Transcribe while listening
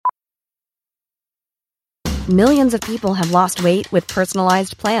Millions of people have lost weight with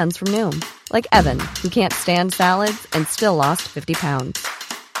personalized plans from Noom. Like Evan, who can't stand salads and still lost 50 pounds.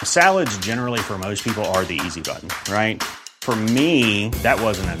 Salads generally for most people are the easy button, right? For me, that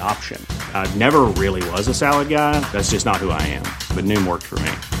wasn't an option. I never really was a salad guy. That's just not who I am. But Noom worked for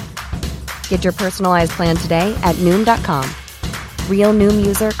me. Get your personalized plan today at Noom.com. Real Noom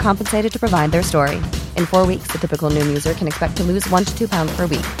user compensated to provide their story. In 4 weeks, the typical Noom user can expect to lose 1 to 2 pounds per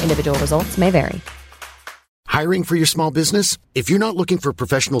week. Individual results may vary. Hiring for your small business? If you're not looking for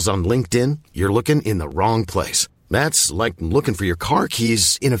professionals on LinkedIn, you're looking in the wrong place. That's like looking for your car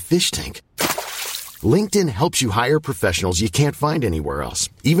keys in a fish tank. LinkedIn helps you hire professionals you can't find anywhere else,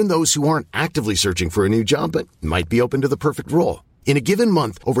 even those who aren't actively searching for a new job but might be open to the perfect role. In a given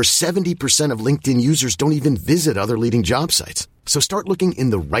month, over 70% of LinkedIn users don't even visit other leading job sites. So start looking in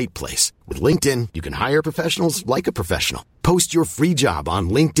the right place. With LinkedIn, you can hire professionals like a professional. Post your free job on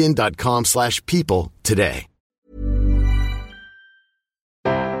linkedin.com/people today.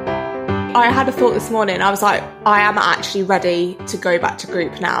 I had a thought this morning. I was like, I am actually ready to go back to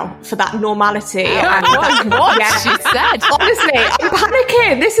group now for that normality. And what? Yeah. She said. Honestly, I'm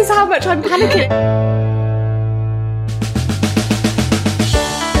panicking. This is how much I'm panicking.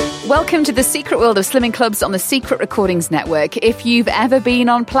 Welcome to the secret world of slimming clubs on the Secret Recordings Network. If you've ever been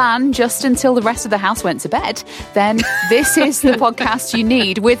on plan just until the rest of the house went to bed, then this is the podcast you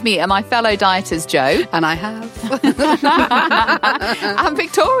need. With me are my fellow dieters, Jo. And I have. And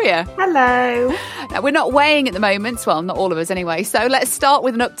Victoria. Hello. Now, we're not weighing at the moment. Well, not all of us anyway. So let's start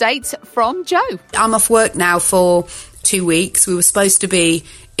with an update from Jo. I'm off work now for 2 weeks. We were supposed to be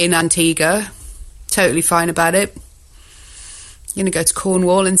in Antigua. Totally fine about it. Going to go to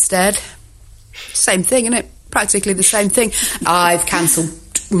Cornwall instead. Same thing, isn't it? Practically the same thing. I've cancelled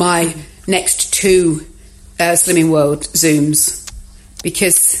my next 2 Slimming World Zooms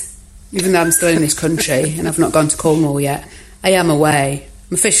because even though I'm still in this country and I've not gone to Cornwall yet, I am away.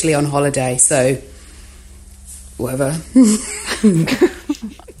 I'm officially on holiday, so whatever.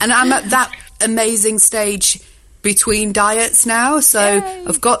 And I'm at that amazing stage between diets now, so Yay.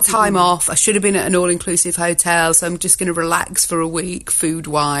 I've got time off. I should have been at an all-inclusive hotel, so I'm just going to relax for a week,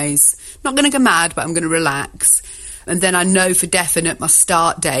 food-wise. Not going to go mad, but I'm going to relax. And then I know for definite my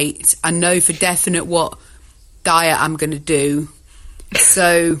start date. I know for definite what diet I'm going to do.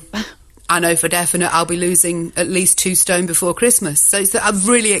 So I know for definite I'll be losing at least 2 stone before Christmas. So it's a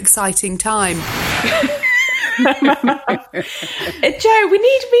really exciting time. Jo, we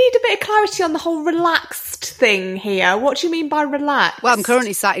need a bit of clarity on the whole relaxed thing here. What do you mean by relaxed? Well, I'm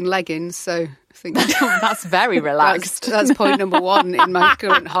currently sat in leggings, so I think that's very relaxed. That's point number 1 in my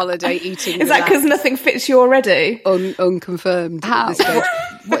current holiday eating. Is that because nothing fits you already? Unconfirmed. How?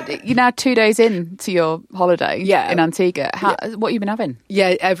 You're now 2 days into your holiday in Antigua. What have you been having?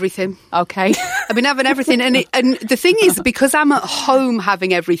 Yeah, everything. Okay. I've been having everything. And the thing is, because I'm at home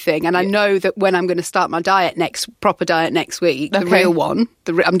having everything, and I know that when I'm going to start my proper diet next week, the real one,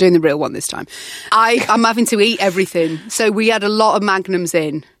 I'm doing the real one this time, I'm having to eat everything. So we had a lot of Magnums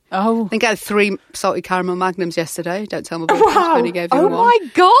in. Oh. I think I had 3 salted caramel Magnums yesterday. Don't tell my boyfriend. Wow. Only gave him one. My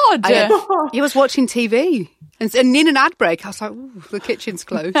God. He was watching TV. And in an ad break, I was like, ooh, the kitchen's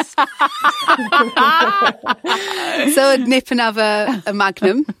closed. So I'd nip and have a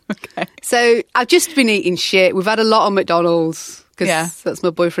Magnum. Okay. So I've just been eating shit. We've had a lot of McDonald's because that's my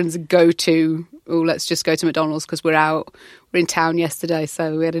boyfriend's go-to. Oh, let's just go to McDonald's because we're out. We're in town yesterday,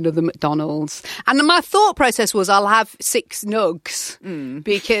 so we had another McDonald's. And my thought process was I'll have 6 nugs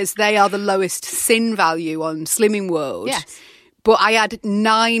because they are the lowest sin value on Slimming World. Yes. But I had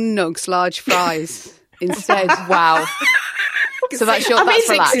 9 nugs, large fries instead. Wow. So that's your. That's 6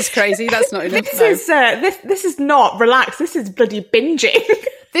 relaxed. is crazy. That's not enough. This is not relaxed. This is bloody binging.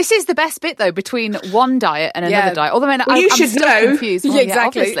 This is the best bit, though, between one diet and another diet. Although I'm should still know. confused. Well,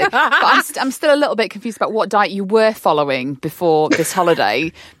 Exactly. obviously. But I'm still a little bit confused about what diet you were following before this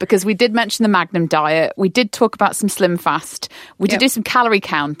holiday, because we did mention the Magnum diet. We did talk about some Slim Fast. We did do some calorie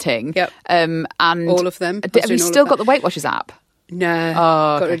counting. Yep. And all of them. Have you still got the Weight Watchers app? No.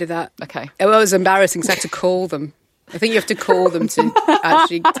 Got rid of that. Okay. It was embarrassing because I had to call them. I think you have to call them to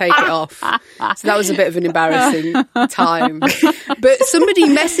actually take it off. So that was a bit of an embarrassing time. But somebody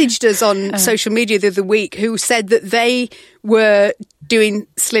messaged us on social media the other week who said that they were doing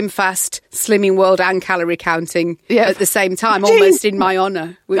Slim Fast, Slimming World and calorie counting at the same time, almost in my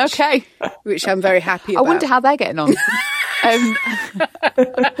honour, which I'm very happy about. I wonder how they're getting on.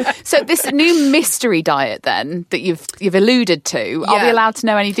 So this new mystery diet then that you've alluded to, are we allowed to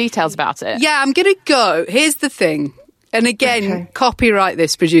know any details about it? Yeah, I'm going to go. Here's the thing. And again, copyright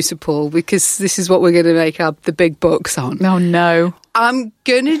this, producer Paul, because this is what we're going to make the big bucks on. Oh, no. I'm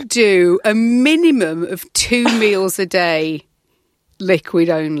going to do a minimum of 2 meals a day, liquid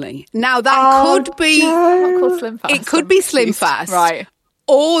only. Now, that could be... Not called Slim Fast. It could be Slim Fast. Right.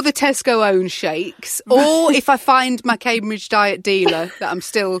 Or the Tesco own shakes. Or if I find my Cambridge diet dealer that I'm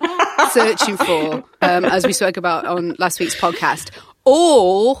still searching for, as we spoke about on last week's podcast.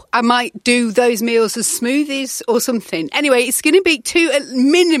 Or I might do those meals as smoothies or something. Anyway, it's going to be a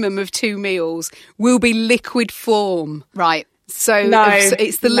minimum of 2 meals will be liquid form. Right. So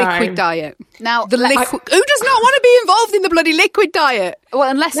it's the liquid diet. Now, who does not want to be involved in the bloody liquid diet? Well,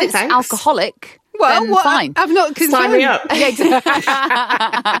 unless it's alcoholic. Well, then fine. I've not confirmed. Sign me up. Yeah,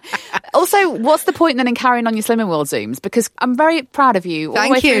 exactly. Also, what's the point then in carrying on your Slimming World Zooms? Because I'm very proud of you. All the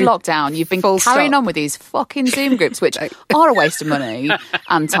way through lockdown, you've been carrying on with these fucking Zoom groups, which are a waste of money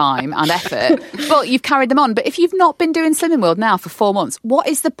and time and effort. But you've carried them on. But if you've not been doing Slimming World now for 4 months, what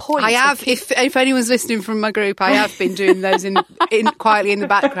is the point? I have. If anyone's listening from my group, I have been doing those in quietly in the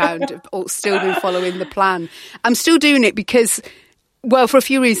background, or still been following the plan. I'm still doing it because... Well, for a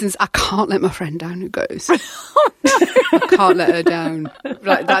few reasons, I can't let my friend down who goes. I can't let her down.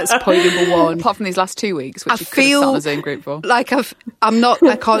 Like, that's point number one. Apart from these last 2 weeks, which you could have started a Zoom group for. Like I'm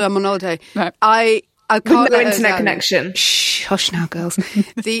on holiday. No. I can't no let internet her connection. Shh, hush now, girls.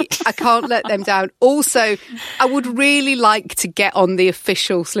 I can't let them down. Also, I would really like to get on the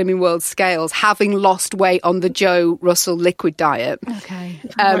official Slimming World scales, having lost weight on the Joe Russell liquid diet. Okay.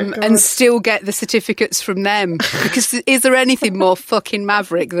 And still get the certificates from them. Because is there anything more fucking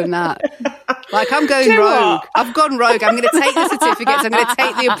maverick than that? Like, I'm going rogue. I've gone rogue. I'm going to take the certificates. I'm going to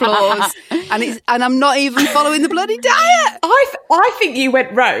take the applause. And I'm not even following the bloody diet. I think you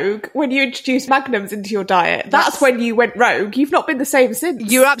went rogue when you introduced Magnums into your diet. That's when you went rogue. You've not been the same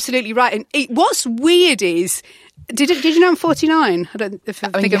since. You're absolutely right. And what's weird is, did you know I'm 49? I don't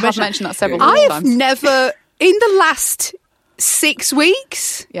think you have mentioned that several times. I have never, in the last 6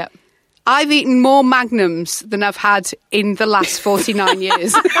 weeks, I've eaten more Magnums than I've had in the last 49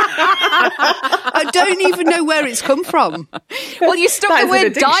 years. I don't even know where it's come from. Well, you stuck the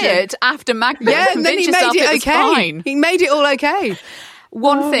word diet after Magnum. Yeah, and then he made it okay. Fine. He made it all okay.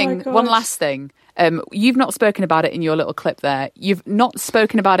 One last thing. You've not spoken about it in your little clip there. You've not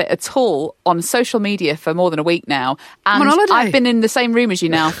spoken about it at all on social media for more than a week now. And I'm on holiday. I've been in the same room as you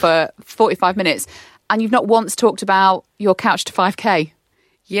now for 45 minutes, and you've not once talked about your couch to 5K.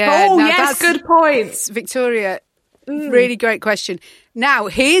 Yeah. Oh, now yes, that's good points. Victoria, really great question. Now,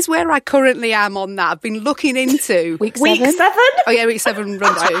 here's where I currently am on that. I've been looking into... Week 7? Oh, yeah, week 7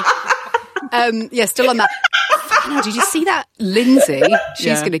 run 2. Yeah, still on that. Now, did you see that? Lindsay,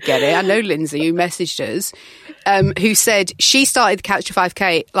 she's going to get it. I know Lindsay, who messaged us, who said she started the Couch to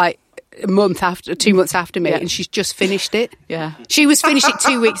 5K like a month after, 2 months after me, and she's just finished it. Yeah. She was finished it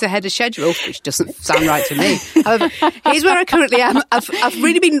 2 weeks ahead of schedule, which doesn't sound right to me. However, here's where I currently am. I've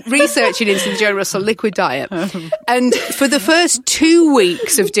really been researching into the Joe Russell liquid diet. And for the first 2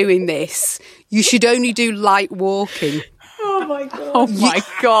 weeks of doing this, you should only do light walking. Oh, my God. Oh, my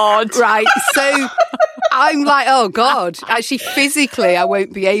God. Right, so... I'm like, oh God, actually physically I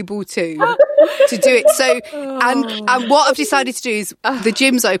won't be able to do it. So, and what I've decided to do is, the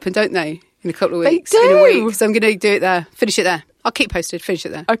gym's open, don't they, in a couple of weeks? They do. In a week. So I'm going to do it there, finish it there. I'll keep posted, finish it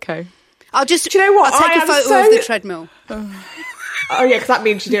there. Okay. I'll just, do you know what? I'll take a photo of the treadmill. Oh yeah, because that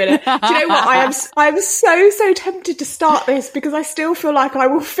means you're doing it. Do you know what? I'm so tempted to start this because I still feel like I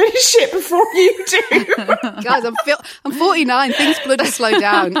will finish it before you do. Guys, I'm 49. Things bloody slow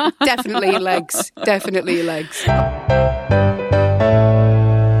down. Definitely your legs. Definitely your legs.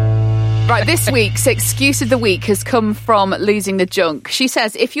 Right, this week's excuse of the week has come from Losing the Junk. She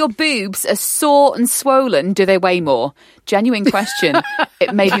says, if your boobs are sore and swollen, do they weigh more? Genuine question.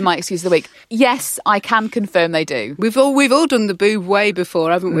 It may be my excuse of the week. Yes, I can confirm they do. We've all done the boob way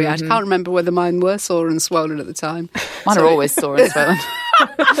before, haven't we? I can't remember whether mine were sore and swollen at the time. Mine are always sore and swollen.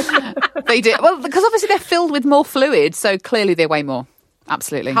 They do. Well, because obviously they're filled with more fluid, so clearly they weigh more.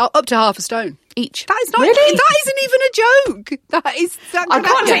 Absolutely. Up to half a stone. Each. That is not. Really? That isn't even a joke. I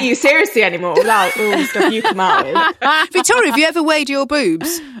can't take you seriously anymore without all the stuff you come out with. Victoria, have you ever weighed your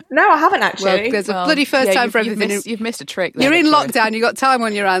boobs? No, I haven't actually. Well, there's a bloody first time for everything. You've missed a trick there, You're in Victoria. lockdown. You've got time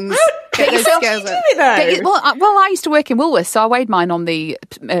on your hands. Get yourself to do it though. Well, I used to work in Woolworths, so I weighed mine on the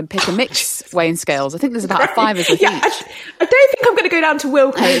pick and mix weighing scales. I think there's about 5 of us each. I don't think I'm going to go down to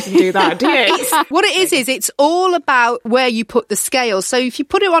Wilco's and do that, do you? What it is it's all about where you put the scales. So if you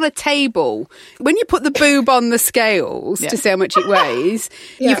put it on a table, when you put the boob on the scales to see how much it weighs,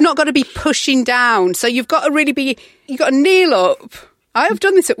 you've not got to be pushing down. So you've got to kneel up I have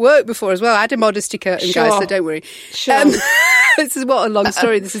done this at work before as well. I had a modesty curtain, guys, so don't worry. Sure. This is what a long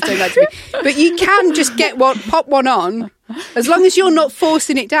story this is turned out to be. But you can just pop one on, as long as you're not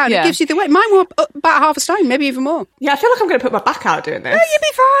forcing it down. It gives you the weight. Mine were about half a stone, maybe even more. Yeah, I feel like I'm going to put my back out doing this. No, you'll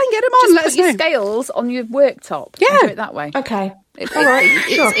be fine. Get them on. Just Let put us your know. scales on your worktop. Yeah. And do it that way. Okay. All right,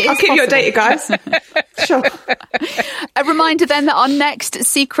 sure. I'll keep you updated, guys. Sure. A reminder then that our next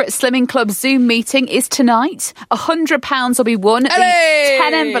Secret Slimming Club Zoom meeting is tonight. £100 will be won. Hey! The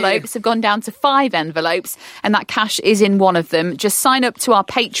 10 envelopes have gone down to 5 envelopes, and that cash is in one of them. Just sign up to our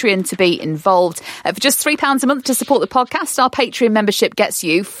Patreon to be involved. For just £3 a month to support the podcast, our Patreon membership gets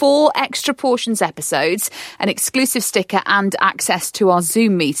you 4 extra portions episodes, an exclusive sticker, and access to our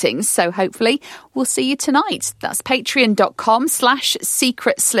Zoom meetings. So hopefully we'll see you tonight. That's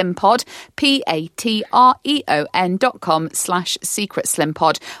patreon.com/Secret Slim Pod, patreon.com/Secret Slim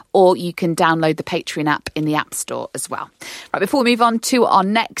Pod, or you can download the Patreon app in the App Store as well. Right, before we move on to our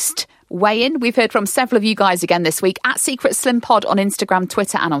next weigh-in, we've heard from several of you guys again this week at Secret Slim Pod on Instagram,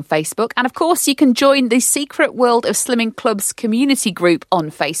 Twitter and on Facebook. And of course, you can join the Secret World of Slimming Club's community group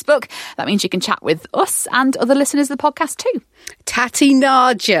on Facebook. That means you can chat with us and other listeners of the podcast too. Tati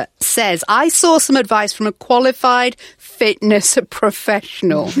Naja says, I saw some advice from a qualified fitness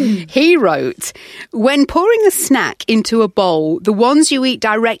professional. He wrote, when pouring a snack into a bowl, the ones you eat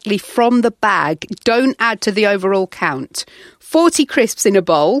directly from the bag don't add to the overall count. 40 crisps in a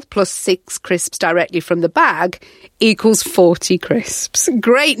bowl plus 6 crisps directly from the bag equals 40 crisps.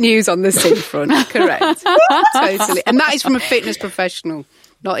 Great news on the seafront. Correct. Totally. And that is from a fitness professional.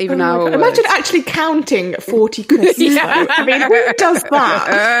 Not even our words. Imagine actually counting 40 crisps. Yeah. I mean, who does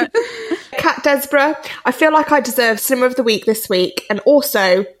that? Kat Desborough, I feel like I deserve Slimmer of the Week this week, and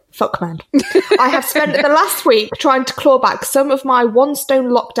also fuck man. I have spent the last week trying to claw back some of my 1 stone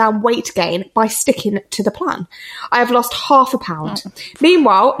lockdown weight gain by sticking to the plan. I have lost ½ a pound.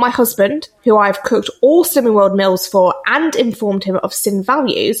 Meanwhile, my husband, who I have cooked all Slimming World meals for and informed him of sin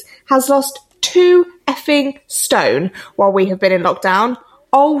values, has lost 2 effing stone while we have been in lockdown.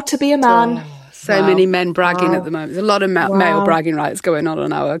 Oh, to be a man. So many men bragging at the moment. There's a lot of male bragging rights going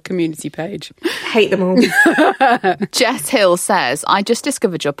on our community page. Hate them all. Jess Hill says, I just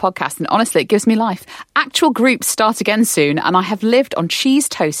discovered your podcast and honestly, it gives me life. Actual groups start again soon and I have lived on cheese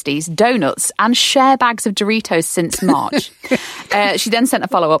toasties, donuts and share bags of Doritos since March. She then sent a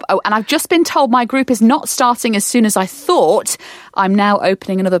follow-up. Oh, and I've just been told my group is not starting as soon as I thought. I'm now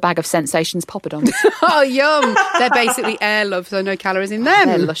opening another bag of Sensations poppadoms. Oh, yum. They're basically air love, so no calories in them.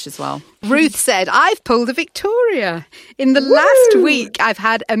 They're lush as well. Ruth said, I've pulled a Victoria. In the last week, I've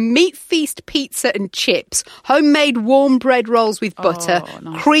had a meat feast pizza and chips, homemade warm bread rolls with butter,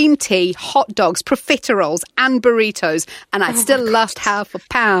 cream tea, hot dogs, profiteroles and burritos, and I still lost ½ a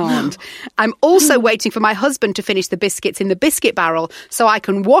pound. I'm also waiting for my husband to finish the biscuits in the biscuit barrel so I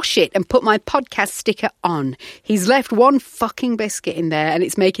can wash it and put my podcast sticker on. He's left 1 fucking biscuit in there and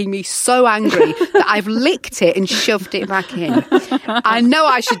it's making me so angry that I've licked it and shoved it back in. I know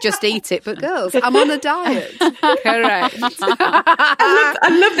I should just eat it, but girls, I'm on a diet. Correct. I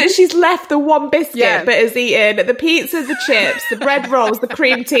love that she's left the 1 biscuit but has eaten the pizza, the chips, the bread rolls, the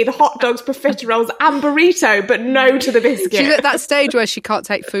cream tea, the hot dogs, profiteroles and burrito, but no to the biscuit. She's at that stage where she can't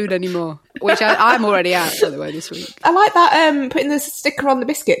take food anymore, which I'm already at, by the way, this week. I like that, putting the sticker on the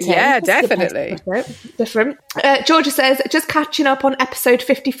biscuit. Yeah, definitely. Different. Georgia says, just catching up on episode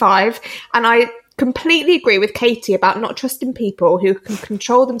 55, and I completely agree with Katie about not trusting people who can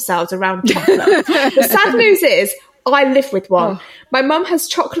control themselves around chocolate. The sad news is, I live with one. My mum has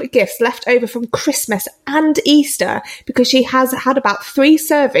chocolate gifts left over from Christmas and Easter because she has had about 3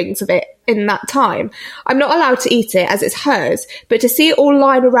 servings of it in that time. I'm not allowed to eat it as it's hers, but to see it all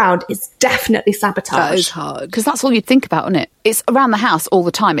lying around is definitely sabotage. That is hard. Because that's all you'd think about, isn't it? It's around the house all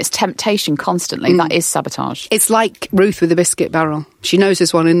the time. It's temptation constantly. That is sabotage. It's like Ruth with the biscuit barrel. She knows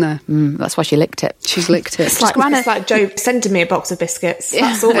there's one in there. That's why she licked it. She's licked it. It's like Joe sending me a box of biscuits.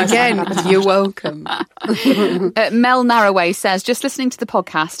 That's almost Again, like you're welcome. Mel Narroway says, just listening to the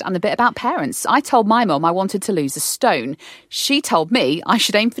podcast and the bit about parents, I told my mum I wanted to lose a stone. She told me I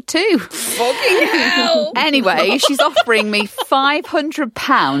should aim for 2. Fucking hell. Anyway, she's offering me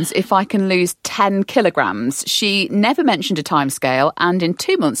 £500 if I can lose 10 kilograms. She never mentioned a timescale, and in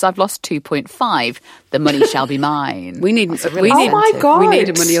 2 months I've lost 2.5. The money shall be mine. We need God. We need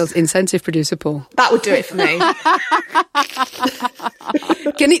a money incentive, producer Paul. That would do it for me.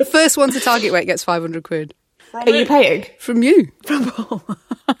 Can it first one to target weight gets 500 quid? Are you paying? From you. From Paul.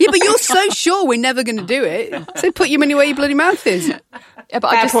 Yeah, but you're so sure we're never going to do it. So put your money where your bloody mouth is. Yeah,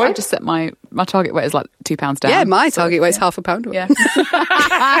 but I just set my target weight as like £2 down. Yeah, my target weight's half a pound. Yeah.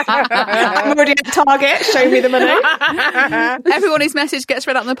 I'm already at target. Show me the money. Everyone whose message gets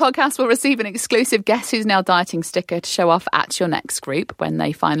read out on the podcast will receive an exclusive Guess Who's Now Dieting sticker to show off at your next group when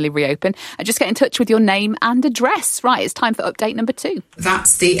they finally reopen. And just get in touch with your name and address. Right, it's time for update number 2.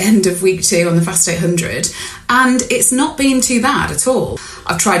 That's the end of week 2 on the Fast 800, and it's not been too bad at all.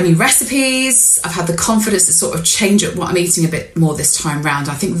 I've tried new recipes. I've had the confidence to sort of change up what I'm eating a bit more this time round.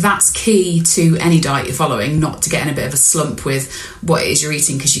 I think that's key to any diet you're following, not to get in a bit of a slump with what it is you're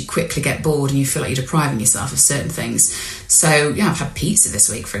eating, because you quickly get bored and you feel like you're depriving yourself of certain things. So yeah, I've had pizza this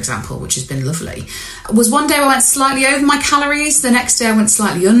week, for example, which has been lovely. It was one day I went slightly over my calories, the next day I went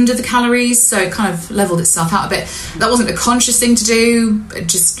slightly under the calories, so it kind of leveled itself out a bit. That wasn't a conscious thing to do, it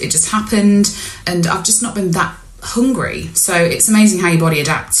just happened, and I've just not been that hungry. So it's amazing how your body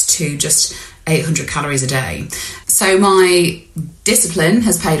adapts to just 800 calories a day. So my discipline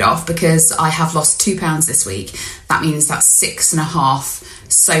has paid off, because I have lost 2 pounds this week. That means that's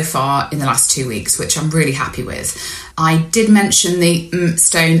 6.5 so far in the last 2 weeks, which I'm really happy with. I did mention the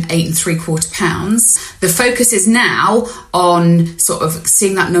stone 8.75 pounds. The focus is now on sort of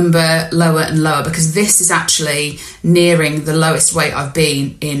seeing that number lower and lower, because this is actually nearing the lowest weight I've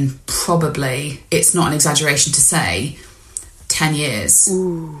been in probably, it's not an exaggeration to say, 10 years.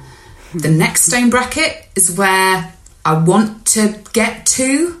 Ooh. The next stone bracket is where I want to get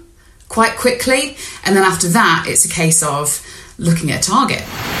to quite quickly, and then after that it's a case of looking at a target.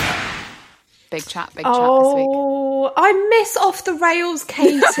 Big chat this week. Oh, I miss Off the Rails,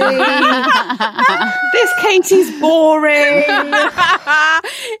 Katie. This Katie's boring.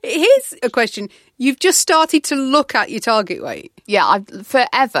 Here's a question. You've just started to look at your target weight. Yeah,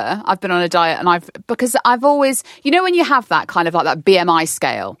 I've been on a diet, and because I've always, when you have that kind of like that BMI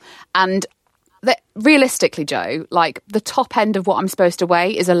scale, and realistically, Joe, like the top end of what I'm supposed to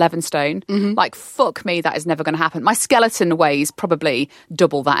weigh is 11 stone. Mm-hmm. Like, fuck me, that is never going to happen. My skeleton weighs probably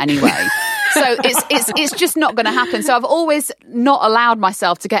double that anyway. So it's just not going to happen. So I've always not allowed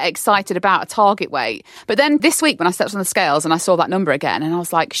myself to get excited about a target weight. But then this week when I stepped on the scales and I saw that number again, and I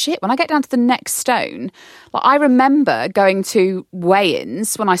was like, shit, when I get down to the next stone, like I remember going to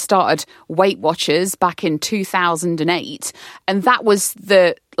weigh-ins when I started Weight Watchers back in 2008, and that was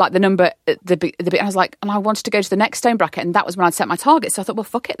the number, the bit, I was like, and I wanted to go to the next stone bracket, and that was when I'd set my target. So I thought, well,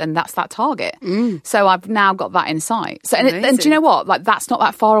 fuck it, then that's that target. So I've now got that in sight. So, and do you know what? Like, that's not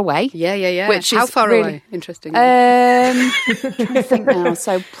that far away. Yeah. Which How is far really, away? Interesting. Trying to think now.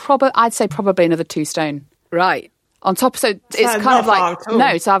 So I'd say probably another 2 stone. Right. On top, so it's kind of like,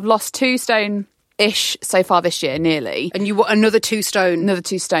 no, so I've lost 2 stone ish so far this year, nearly. And you want another 2 stone? Another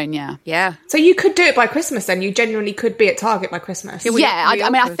 2 stone, yeah. Yeah. So you could do it by Christmas then? You genuinely could be at Target by Christmas?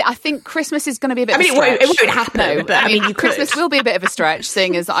 I think Christmas is going to be a bit of a stretch. It won't happen, but you Christmas could. will be a bit of a stretch,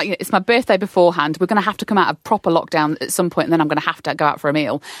 seeing as it's my birthday beforehand. We're going to have to come out of proper lockdown at some point, and then I'm going to have to go out for a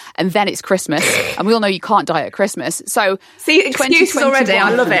meal. And then it's Christmas, and we all know you can't diet at Christmas. So see, excuses already. I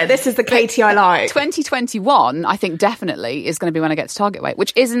love it. This is the Katie I like. 2021, I think definitely is going to be when I get to target weight,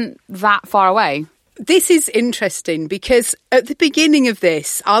 which isn't that far away. This is interesting, because at the beginning of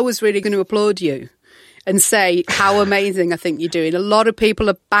this, I was really going to applaud you and say how amazing I think you're doing. A lot of people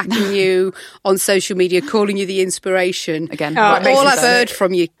are backing you on social media, calling you the inspiration. Again, all I've heard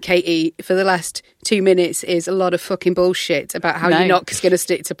from you, Katie, for the last 2 minutes is a lot of fucking bullshit about how you're not going to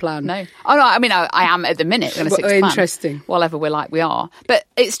stick to plan. No. Oh, no, I mean, I am at the minute going to stick to plan. Interesting. Whatever we're like, we are. But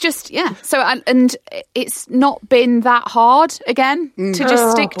it's just, yeah. So, and it's not been that hard, again, to just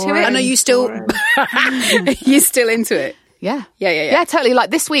stick to it. And are you still... You're still into it? Yeah. Yeah, totally. Like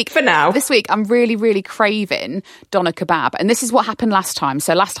this week, for now, this week, I'm really, really craving doner kebab. And this is what happened last time.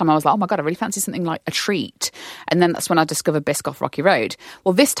 So last time I was like, oh my God, I really fancy something like a treat. And then that's when I discovered Biscoff Rocky Road.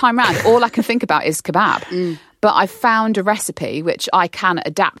 Well, this time round, all I can think about is kebab. But I found a recipe which I can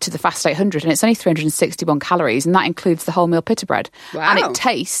adapt to the Fast 800, and it's only 361 calories, and that includes the wholemeal pita bread. Wow. And it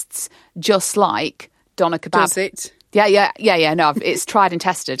tastes just like doner kebab. Does it? Yeah. No, it's tried and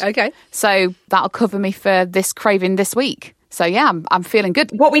tested. Okay. So that'll cover me for this craving this week. So yeah, I'm feeling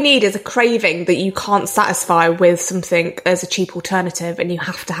good. What we need is a craving that you can't satisfy with something as a cheap alternative, and you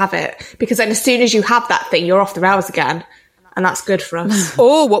have to have it. Because then as soon as you have that thing, you're off the rails again. And that's good for us.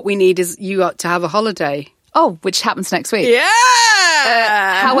 Or what we need is you to have a holiday. Oh, which happens next week.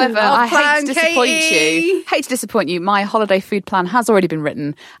 Yeah! However, I hate to disappoint you. My holiday food plan has already been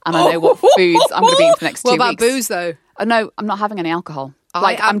written, and I know what foods I'm going to be eating for the next 2 weeks. What about booze, though? No, I'm not having any alcohol.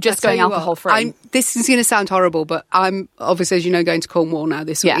 I'm just going alcohol-free. This is going to sound horrible, but I'm, obviously, as you know, going to Cornwall now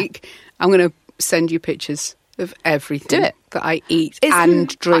this week. I'm going to send you pictures of everything. Do it. that I eat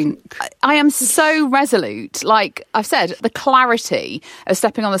and drink. I am so resolute. Like I've said, the clarity of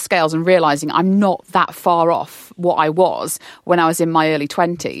stepping on the scales and realising I'm not that far off what I was when I was in my early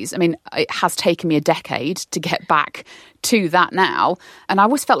 20s. I mean, it has taken me a decade to get back to that now, and I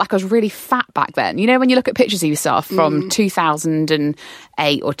always felt like I was really fat back then. You know, when you look at pictures of yourself from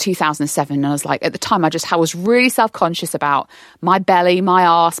 2008 or 2007, and I was like, at the time I was really self-conscious about my belly, my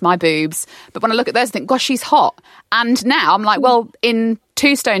arse, my boobs, but when I look at those I think, gosh, she's hot. And now I'm like, well, in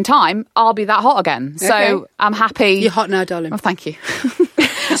 2 stone time I'll be that hot again. So I'm happy. You're hot now, darling. Well, thank you.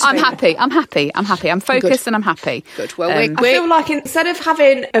 I'm happy. I'm focused. Good. And I'm happy. Good. Well, I feel like instead of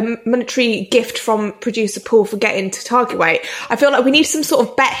having a monetary gift from producer Paul for getting to target weight, I feel like we need some sort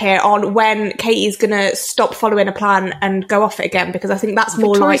of bet here on when Katie's going to stop following a plan and go off it again, because I think that's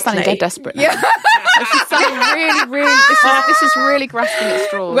more Victoria's likely. Victoria's dead desperate now. Yeah. She's sounding really, this is really grasping at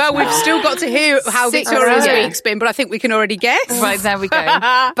straws. Well, we've still got to hear how Victoria's week's been, but I think we can already guess. Right, there we go.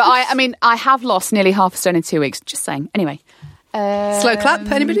 But I mean, I have lost nearly half a stone in 2 weeks. Just saying. Anyway. Slow clap,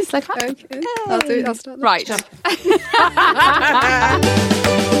 anybody? Slow clap? Okay. I'll start that. Right.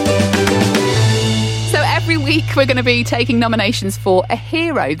 So every week we're going to be taking nominations for a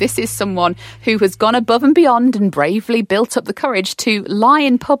hero. This is someone who has gone above and beyond and bravely built up the courage to lie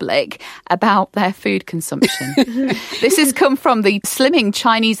in public about their food consumption. This has come from the Slimming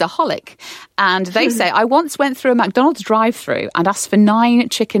Chinese-aholic. And they say, I once went through a McDonald's drive-thru and asked for 9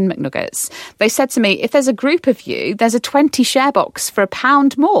 chicken McNuggets. They said to me, if there's a group of you, there's a 20 share box for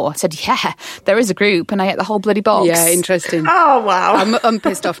 £1 more. I said, yeah, there is a group. And I ate the whole bloody box. Yeah, interesting. Oh, wow. I'm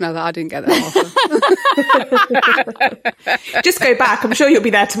pissed off now that I didn't get that offer. Just go back. I'm sure you'll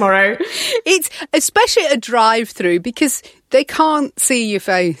be there tomorrow. It's especially a drive-through because they can't see your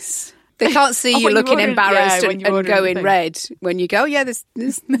face. They can't see you looking embarrassed and going red when you go, there's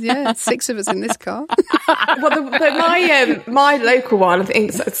 6 of us in this car. Well, my local one, I think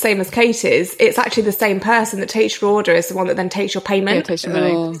it's the same as Katie's, it's actually the same person that takes your order is the one that then takes your payment. Yeah, takes your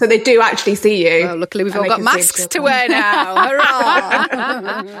money. So they do actually see you. Well, luckily we've all got masks to wear now.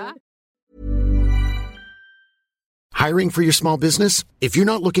 Hurrah! Hiring for your small business? If you're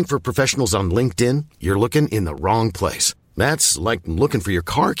not looking for professionals on LinkedIn, you're looking in the wrong place. That's like looking for your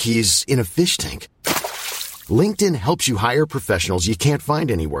car keys in a fish tank. LinkedIn helps you hire professionals you can't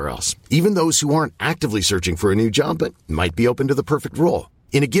find anywhere else, even those who aren't actively searching for a new job but might be open to the perfect role.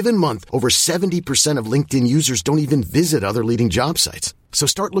 In a given month, over 70% of LinkedIn users don't even visit other leading job sites. So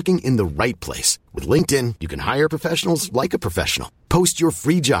start looking in the right place. With LinkedIn, you can hire professionals like a professional. Post your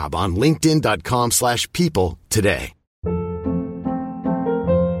free job on linkedin.com/people today.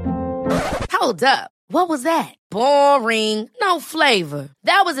 Hold up. What was that? Boring. No flavor.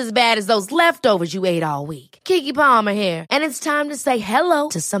 That was as bad as those leftovers you ate all week. Keke Palmer here, and it's time to say hello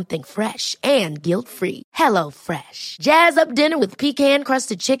to something fresh and guilt-free. Hello Fresh. Jazz up dinner with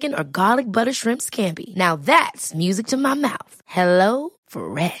pecan-crusted chicken or garlic butter shrimp scampi. Now that's music to my mouth. Hello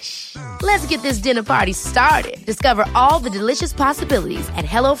Fresh. Let's get this dinner party started. Discover all the delicious possibilities at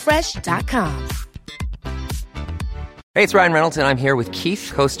HelloFresh.com. Hey, it's Ryan Reynolds, and I'm here with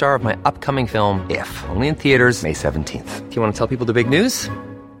Keith, co-star of my upcoming film, If, only in theaters May 17th. Do you want to tell people the big news?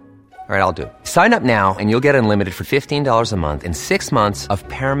 All right, I'll do it. Sign up now and you'll get unlimited for $15 a month and 6 months of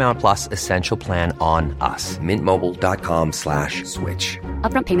Paramount Plus Essential Plan on us. MintMobile.com/switch.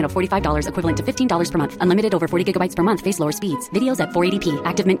 Upfront payment of $45 equivalent to $15 per month. Unlimited over 40 gigabytes per month. Face lower speeds. Videos at 480p.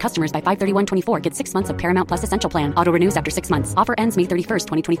 Active Mint customers by 531.24 get 6 months of Paramount Plus Essential Plan. Auto renews after 6 months. Offer ends May 31st,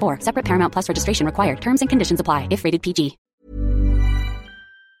 2024. Separate Paramount Plus registration required. Terms and conditions apply if rated PG.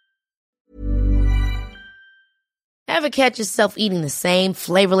 Ever catch yourself eating the same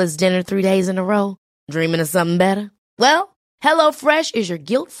flavorless dinner 3 days in a row? Dreaming of something better? Well, HelloFresh is your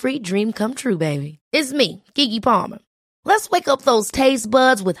guilt-free dream come true, baby. It's me, Keke Palmer. Let's wake up those taste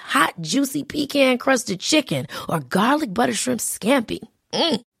buds with hot, juicy pecan-crusted chicken or garlic butter shrimp scampi.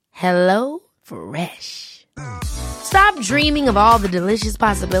 Hello Fresh. Stop dreaming of all the delicious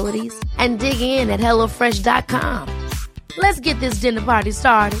possibilities and dig in at HelloFresh.com. Let's get this dinner party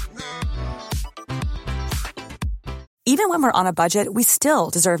started. Even when we're on a budget, we still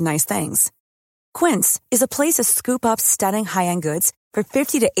deserve nice things. Quince is a place to scoop up stunning high-end goods for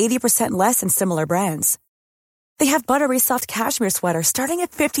 50 to 80% less than similar brands. They have buttery soft cashmere sweaters starting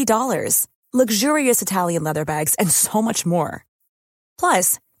at $50, luxurious Italian leather bags, and so much more.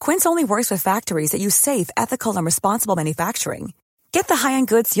 Plus, Quince only works with factories that use safe, ethical, and responsible manufacturing. Get the high-end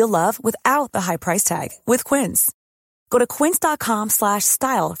goods you'll love without the high price tag with Quince. Go to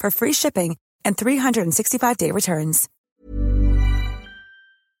quince.com/style for free shipping and 365-day returns.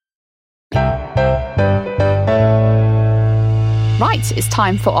 Right, it's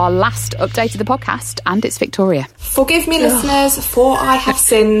time for our last update of the podcast, and it's Victoria. Forgive me, listeners, for I have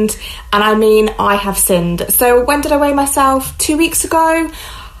sinned, and I mean I have sinned. So when did I weigh myself? 2 weeks ago?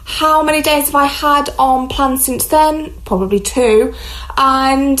 How many days have I had on plan since then? Probably 2.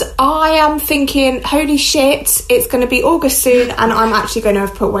 And I am thinking, holy shit, it's going to be August soon, and I'm actually going to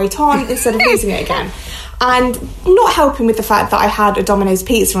have put weight on instead of losing it again. And not helping with the fact that I had a Domino's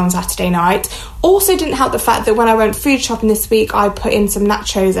pizza on Saturday night. Also didn't help the fact that when I went food shopping this week, I put in some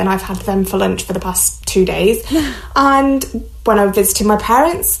nachos and I've had them for lunch for the past 2 days. And when I visited my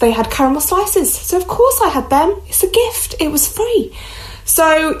parents, they had caramel slices. So of course I had them. It's a gift. It was free.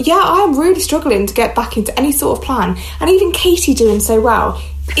 So yeah, I am really struggling to get back into any sort of plan. And even Katie, doing so well,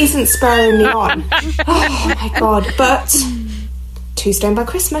 isn't spurring me on. Oh my God. But 2 stone by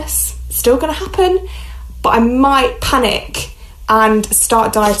Christmas. Still going to happen. But I might panic and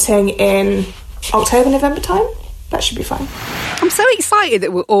start dieting in October, November time. That should be fine. I'm so excited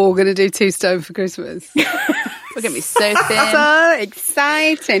that we're all going to do 2 stone for Christmas. We're going to be so thin. So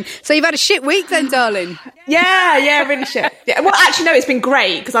exciting. So you've had a shit week then, darling? Yeah, really shit. Yeah, well, actually, no, it's been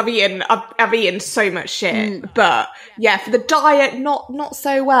great because I've eaten so much shit. But yeah, for the diet, not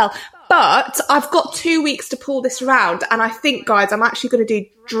so well. But I've got 2 weeks to pull this around, and I think, guys, I'm actually going to do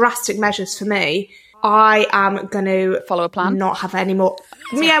drastic measures for me. I am going to follow a plan. Not have any more.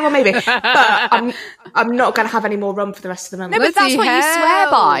 Yeah, well, maybe. But I'm not going to have any more rum for the rest of the month. No, but that's what you swear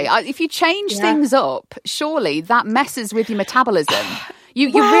by. If you change things up, surely that messes with your metabolism.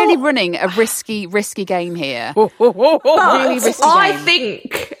 You're really running a risky game here. Really risky game.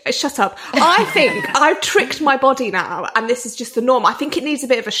 Shut up. I think I've tricked my body now, and this is just the norm. I think it needs a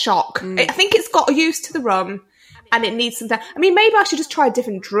bit of a shock. I think it's got used to the rum, and it needs some time. I mean, maybe I should just try a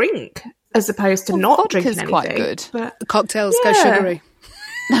different drink as opposed to not drinking anything. Quite good. But the cocktails go sugary.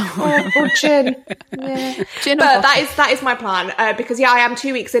 or gin. Yeah. Gin, but that is my plan because I am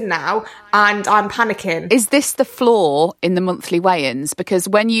 2 weeks in now and I'm panicking. Is this the flaw in the monthly weigh-ins? Because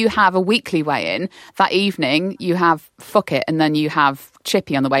when you have a weekly weigh-in, that evening you have fuck it and then you have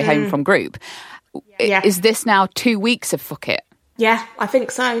chippy on the way home from group. Yeah. Is this now 2 weeks of fuck it? Yeah, I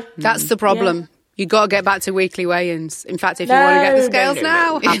think so. That's the problem. Yeah. You got to get back to weekly weigh-ins. In fact, if you want to get the scales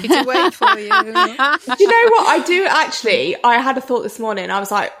now, happy to wait for you. Do you know what I do actually? I had a thought this morning. I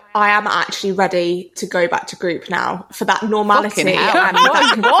was like, I am actually ready to go back to group now for that normality. What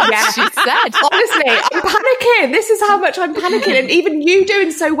she said. Honestly, I'm panicking. This is how much I'm panicking, and even you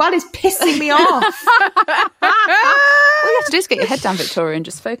doing so well is pissing me off. All you have to do is get your head down, Victoria, and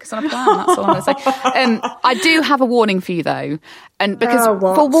just focus on a plan. That's all I'm going to say. I do have a warning for you, though. And because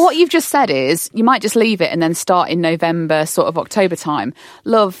for what you've just said is, you might just leave it and then start in November, sort of October time.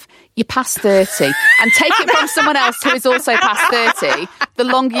 Love, you're past 30. And take it from someone else who is also past 30. The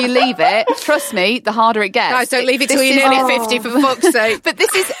longer you leave it, trust me, the harder it gets. Guys, don't leave it till you're nearly 50, for fuck's sake. But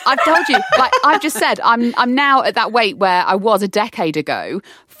this is, I've told you, like I've just said, I'm now at that weight where I was a decade ago.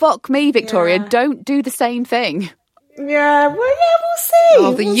 Fuck me, Victoria, don't do the same thing. Yeah, well, we'll see.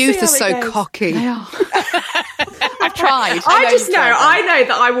 Oh, the youth are so cocky. They are. I've tried. I know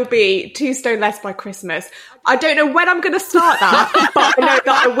that I will be 2 stone less by Christmas. I don't know when I'm going to start that, but I know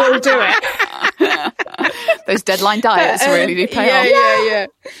that I will do it. Those deadline diets really do pay off. Yeah.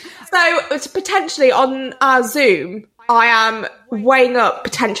 So it's potentially on our Zoom, I am weighing up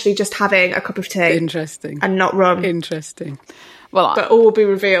potentially just having a cup of tea. Interesting. And not rum. Interesting. Well, but all will be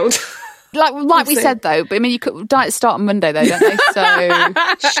revealed. Like we said, though, but I mean, diets start on Monday, though, don't they? So, yeah,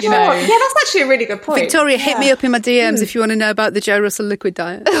 that's actually a really good point. Victoria, hit me up in my DMs if you want to know about the Joe Russell liquid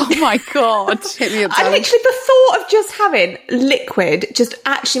diet. Oh my God. Hit me up, I literally, the thought of just having liquid just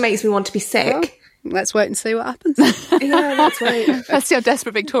actually makes me want to be sick. Well, let's wait and see what happens. Yeah, let's wait. Let's see how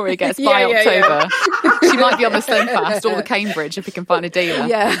desperate Victoria gets by October. She might be on the Slim Fast or the Cambridge if we can find a dealer.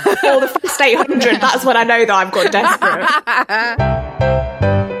 Yeah. Or the Fast 800. That's when I know that I've got desperate.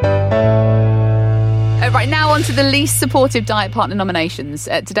 Right, now on to the least supportive diet partner nominations.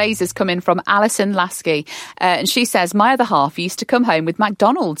 Today's has come in from Alison Lasky, and she says, my other half used to come home with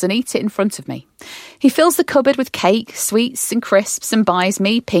McDonald's and eat it in front of me. He fills the cupboard with cake, sweets and crisps and buys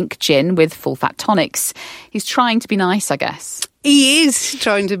me pink gin with full-fat tonics. He's trying to be nice, I guess. He is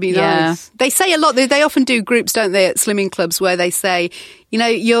trying to be nice. They say a lot. They often do groups, don't they, at slimming clubs where they say, you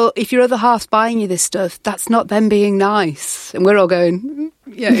know, if your other half's buying you this stuff, that's not them being nice. And we're all going,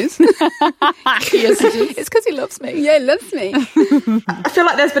 yeah, it is. Yes, it is. It's because he loves me. Yeah, he loves me. I feel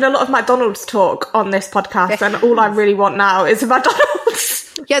like there's been a lot of McDonald's talk on this podcast, and all I really want now is a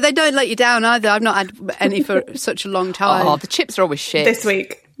McDonald's. Yeah, they don't let you down either. I've not had any for such a long time. Oh, the chips are always shit. This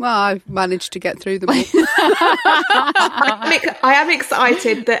week. Well, I've managed to get through them all. I am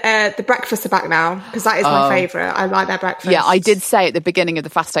excited that the breakfasts are back now, because that is my favourite. I like their breakfast. Yeah, I did say at the beginning of the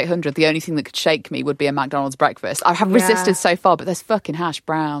Fast 800, the only thing that could shake me would be a McDonald's breakfast. I have resisted so far, but there's fucking hash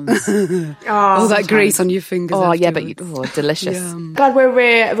browns. All that grease on your fingers. Oh, afterwards. yeah, but delicious. Glad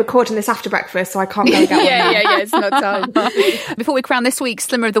we're recording this after breakfast, so I can't go and get one. Yeah, it's not time. Before we crown this week's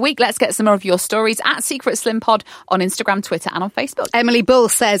Slimmer of the Week, let's get some more of your stories at Secret Slim Pod on Instagram, Twitter and on Facebook. Emily Bull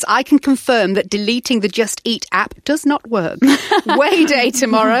says, I can confirm that deleting the Just Eat app does not work. Weigh day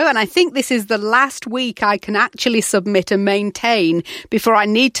tomorrow, and I think this is the last week I can actually submit and maintain before I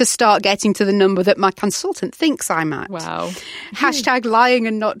need to start getting to the number that my consultant thinks I'm at. Wow. Hashtag lying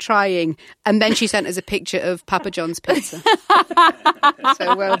and not trying. And then she sent us a picture of Papa John's pizza.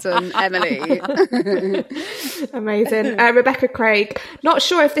 So well done, Emily. Amazing. Rebecca Craig, not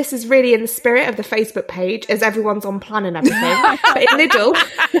sure if this is really in the spirit of the Facebook page, as everyone's on plan and everything, but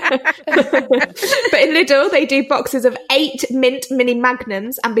in Lidl, they do boxes of 8 mint mini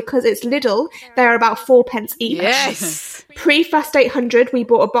magnums, and because it's Lidl, they're about 4 pence each. Yes. Pre-Fast 800, we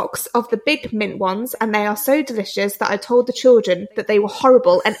bought a box of the big mint ones, and they are so delicious that I told the children that they were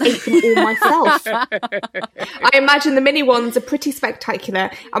horrible and ate them all myself. I imagine the mini ones are pretty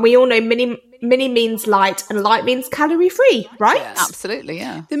spectacular, and we all know mini means light, and light means calorie-free, right? Yeah, absolutely,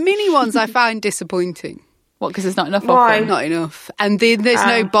 yeah. The mini ones I find disappointing. What, because there's not enough Why? of them? Not enough. And then there's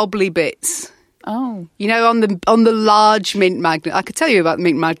no bobbly bits. Oh. You know, on the large mint magnum, I could tell you about the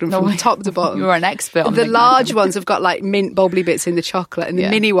mint magnum from top to bottom. You're an expert on the large magnum. ones have got like mint bobbly bits in the chocolate, and the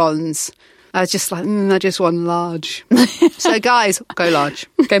mini ones, I was just like, I just want large. So guys, go large.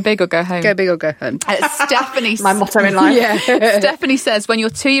 Go big or go home. Go big or go home. Stephanie, My motto in life. Yeah. Stephanie says, when your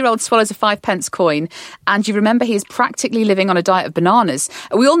 2-year-old swallows a 5-pence coin and you remember he is practically living on a diet of bananas.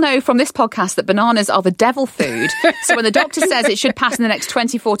 We all know from this podcast that bananas are the devil food. So when the doctor says it should pass in the next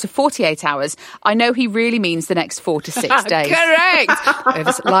 24 to 48 hours, I know he really means the next 4 to 6 days.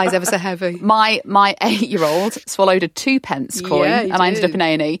 Correct. Lies ever so heavy. My 8-year-old swallowed a 2-pence coin and I ended up in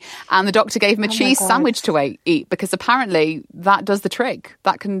A&E, and the doctor gave him a cheese sandwich to eat because apparently that does the trick.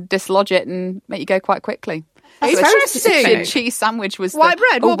 That can dislodge it and make you go quite quickly. That's interesting. The cheese sandwich was white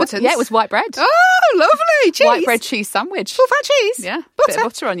bread, Warburton's? Yeah, it was white bread. Oh, lovely. Cheese. White bread cheese sandwich. Full fat cheese. Yeah, butter. Bit of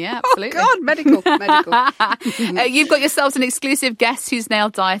butter on, yeah, absolutely. Oh, God, medical. You've got yourselves an exclusive Guess Who's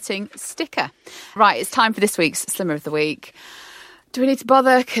Nailed Dieting sticker. Right, it's time for this week's Slimmer of the Week. Do we need to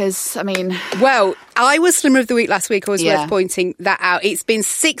bother? Because, I mean... Well, I was Slimmer of the Week last week. I was worth pointing that out. It's been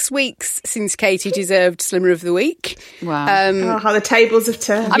 6 weeks since Katie deserved Slimmer of the Week. Wow. How the tables have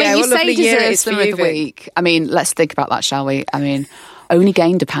turned. I mean, you say deserve Slimmer Slimmer of the Week. I mean, let's think about that, shall we? I mean... Only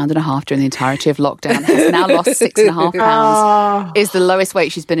gained 1.5 pounds during the entirety of lockdown. Has now lost 6.5 pounds. Is the lowest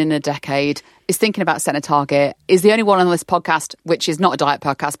weight she's been in a decade. Is thinking about setting a target. Is the only one on this podcast, which is not a diet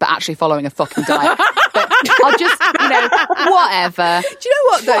podcast, but actually following a fucking diet. But I'll just, whatever. Do you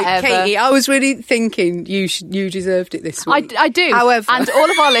know what, though, Whatever. Katie? I was really thinking you deserved it this week. I do. However. And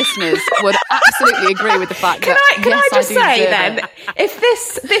all of our listeners would absolutely agree with the fact Can that, I just do say deserve then, it. if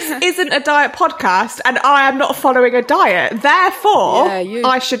this isn't a diet podcast and I am not following a diet, therefore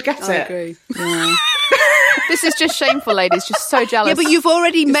I should get I it. agree. Yeah. This is just shameful, ladies. Just so jealous. Yeah, but you've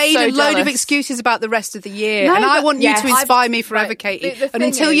already made so a load of jealous. excuses about the rest of the year, No, and I but- want you to inspire me forever, right, Katie. the And thing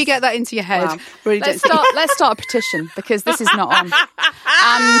until you is- get that into your head, Wow. really Let's don't. start a petition, because this is not on.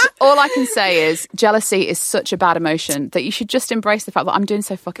 And all I can say is jealousy is such a bad emotion that you should just embrace the fact that I'm doing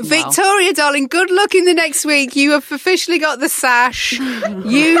so fucking well. Victoria, darling, good luck in the next week. You have officially got the sash.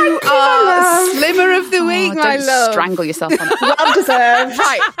 You are Slimmer of the Week, my Don't love. strangle yourself on it. Well deserved.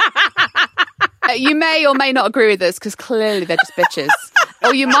 Right. You may or may not agree with us, because clearly they're just bitches.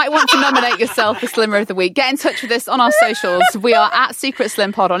 Or you might want to nominate yourself for Slimmer of the Week. Get in touch with us on our socials. We are at Secret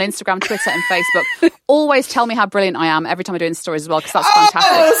Slim Pod on Instagram, Twitter and Facebook. Always tell me how brilliant I am every time I do in stories as well, because that's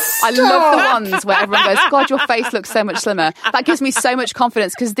fantastic. I love the ones where everyone goes, God, your face looks so much slimmer. That gives me so much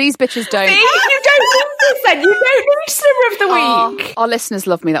confidence, because these bitches don't. See, you don't need this then. You don't need Slimmer of the Week. Our listeners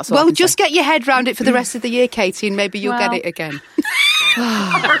love me, that's all I Well, can just say. get your head round it for the rest of the year, Katie, and maybe you'll get it again.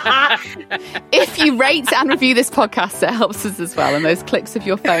 If you rate and review this podcast, it helps us as well, and those clicks of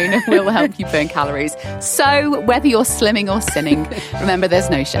your phone will help you burn calories. So whether you're slimming or sinning, remember there's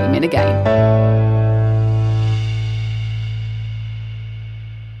no shame in a game.